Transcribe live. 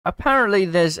Apparently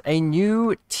there's a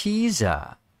new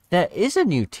teaser. There is a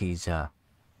new teaser.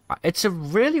 It's a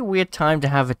really weird time to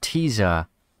have a teaser.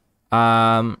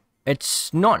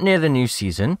 It's not near the new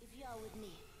season.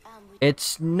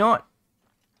 It's not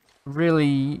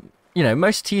really,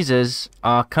 most teasers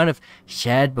are kind of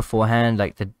shared beforehand,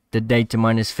 like the data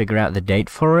miners figure out the date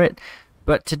for it.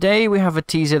 But today we have a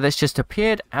teaser that's just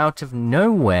appeared out of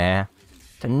nowhere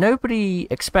that nobody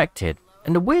expected.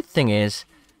 And the weird thing is,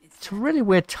 it's a really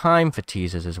weird time for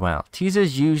teasers as well.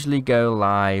 Teasers usually go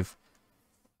live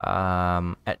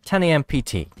at 10 AM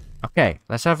PT. Okay,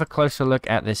 let's have a closer look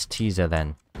at this teaser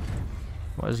then.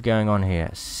 What is going on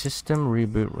here? System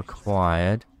reboot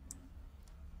required.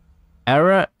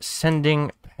 Error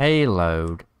sending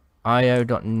payload.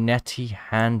 io.netty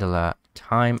handler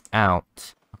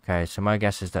timeout. Okay, so my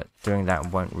guess is that doing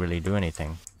that won't really do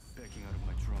anything.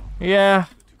 Yeah,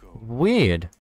 weird.